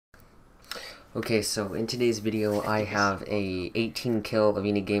Okay, so in today's video, I have a 18 kill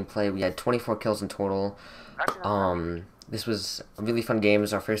Arena gameplay. We had 24 kills in total. This was a really fun game. It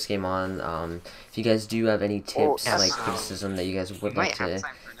was our first game on. If you guys do have any tips, like criticism that you guys would like to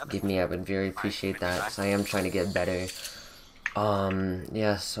give me, I would very appreciate that, because I am trying to get better.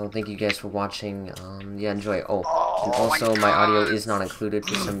 Yeah, so thank you guys for watching. Yeah, enjoy. Oh, and also my audio is not included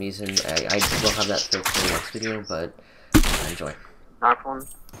for some reason. I will have that fixed for the next video, but enjoy.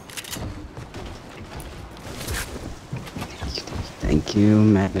 Thank you,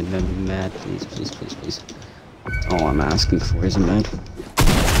 Matt, please. All I'm asking for is a med.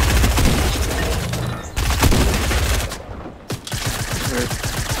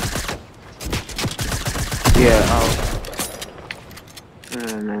 Yeah,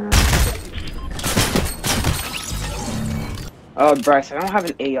 oh, Bryce, I don't have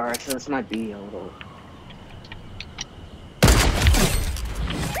an AR, so this might be a little...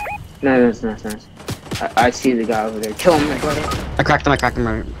 No, it's nice. I see the guy over there. Kill him, my brother. I cracked him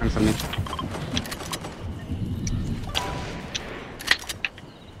right in front of me.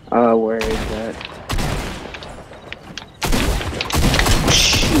 Where is that?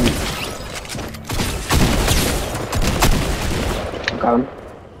 Shoot. Got him.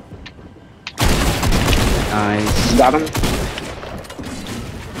 Nice. Got him.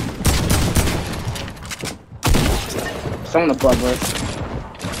 Someone above us.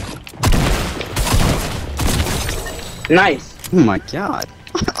 Nice. Oh my god.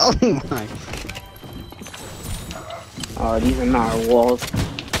 Oh my. Oh, these are not our walls.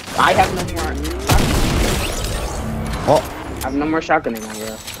 I have no more. Oh. I have no more shotgun ammo,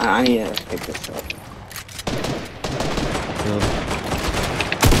 bro. I need to pick this up. Good.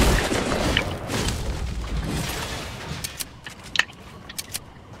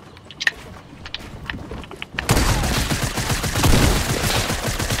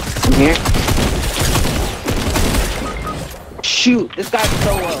 I'm here. Shoot, this guy's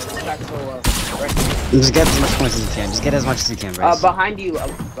so low. Right. Just get as much points as you can. Just get as much as you can, Bryce. Behind you,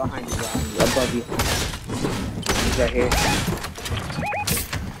 above you. He's right here.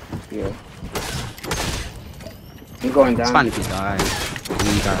 Yeah. I'm going down. It's fine if you die.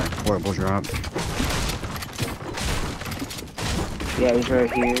 You got a horrible drop. Yeah, he's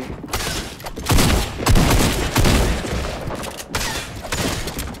right here.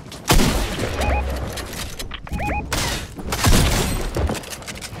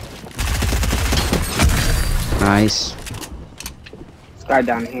 Nice. This guy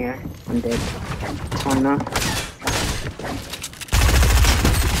down here. I'm dead. Oh no.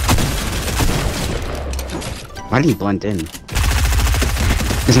 Why did he blend in?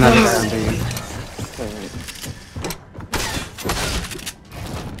 There's another guy under you.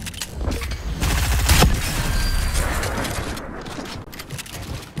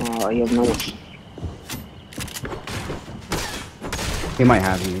 Oh, you have no. He might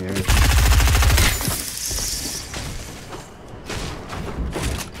have you here.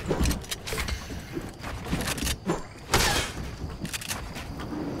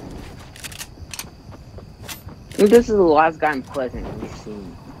 I think this is the last guy in Pleasant we've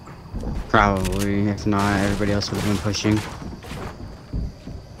seen. Probably. If not, everybody else would have been pushing.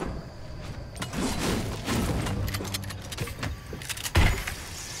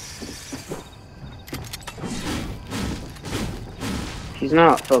 He's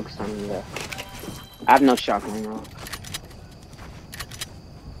not focused on me though. I have no shotgun ammo.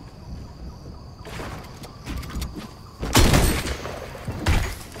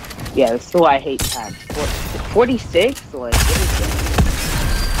 Yeah, that's why I hate packs. 46? Like, what is that?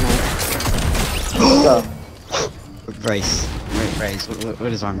 Nice. Go. Bryce. Bryce,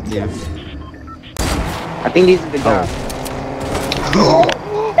 what is wrong with you? I think these are the guys.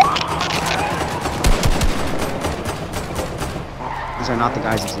 These are not the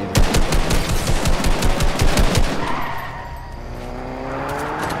guys you see.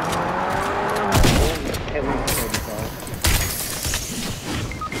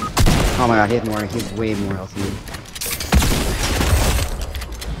 Oh my god, he had way more health than me.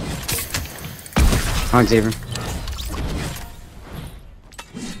 Come on, Xavier.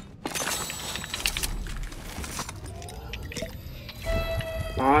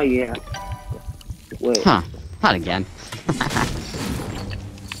 Oh yeah. Wait. Huh. Not again.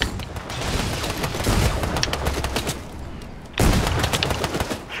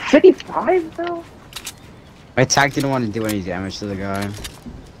 $55 though? My attack didn't want to do any damage to the guy.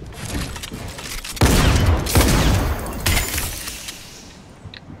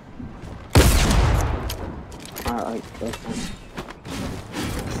 Alright, that's fine.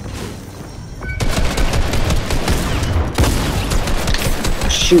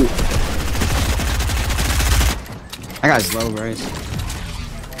 Shoot. I got his low, Bryce.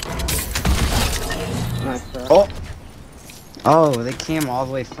 Nice, bro. Oh! Oh, they came all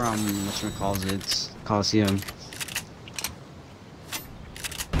the way from, whatchamacallit, Coliseum.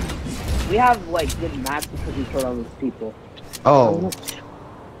 We have, like, good maps because we killed all those people. Oh.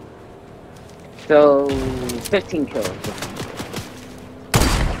 So, 15 kills.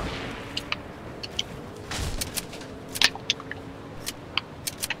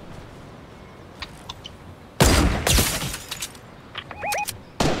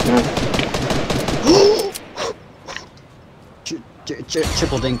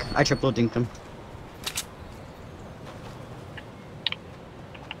 Triple dink. I triple dinked him.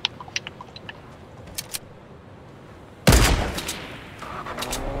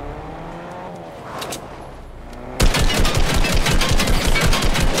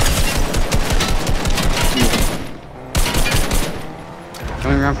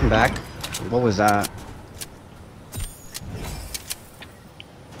 Coming around from back. What was that?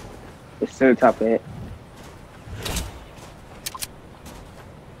 It's so top of it.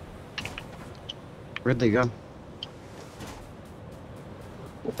 Where'd they go?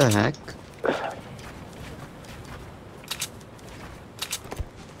 What the heck?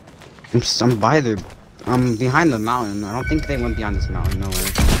 I'm by there. I'm behind the mountain. I don't think they went beyond this mountain. No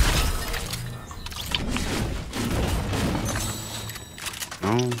way.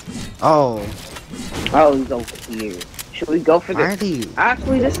 No. Oh. Oh, he's over here. Should we go for Why are this? they?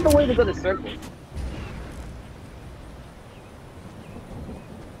 Actually, this is the way to go to circle.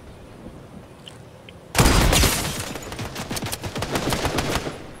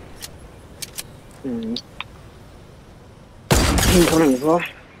 He's coming as well.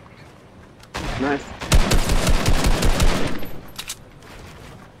 Nice.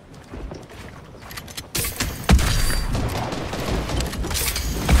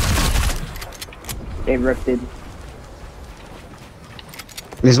 They ripped it.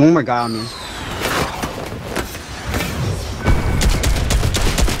 There's one more guy on me.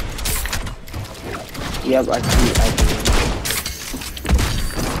 Yep, I see.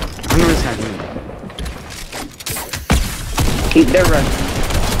 I know this guy doing. Keep their run.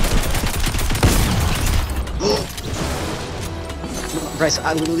 Bryce,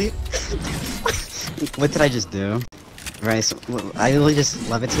 I literally. What did I just do? Bryce, I literally just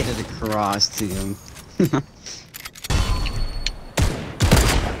levitated across to him.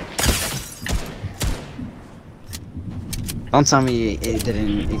 Don't tell me it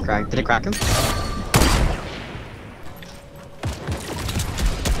didn't crack. Did it crack him?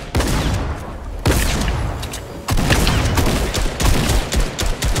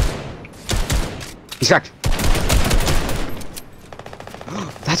 He's cracked.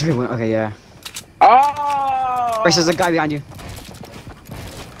 That's where he went. Okay, yeah. Oh! Bryce, there's a guy behind you.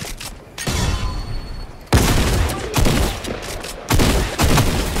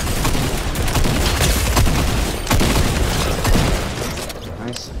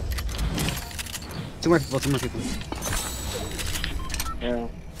 Nice. Two more people. Yeah.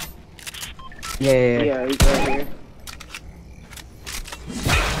 Yeah. Yeah, he's right here.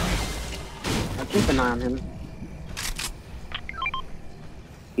 I'll keep an eye on him.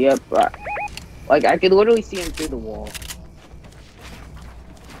 Yep, like I could literally see him through the wall.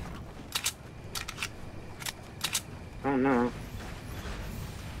 I don't know.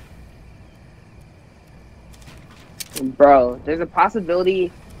 Bro, there's a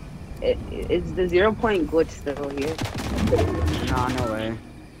possibility. Is the 0 point glitch still here? Nah, no way.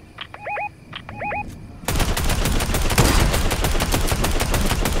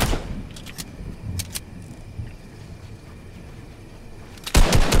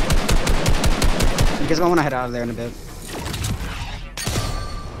 I guess I want to head out of there in a bit.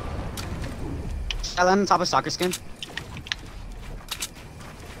 I land on top of soccer skin.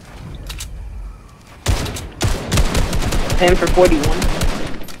 Him for 41.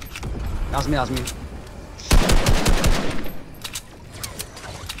 That was me.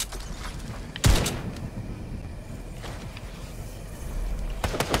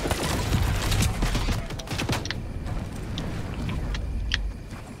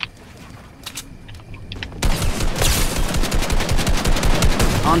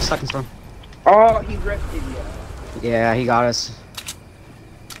 I'm stuck in storm. Oh, he ripped it, yeah. Yeah, he got us.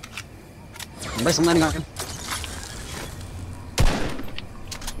 Bryce, I'm landing on him.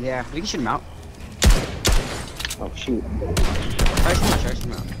 Yeah, we can shoot him out. Oh, shoot. Try to shoot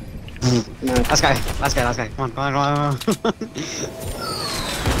him out. No. Last guy. Come on.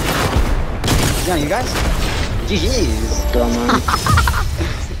 Yeah, you guys? GG's. Go on.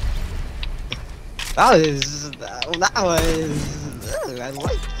 That was. I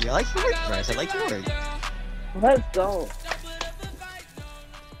like your work, Bryce. I like your work. Let's go.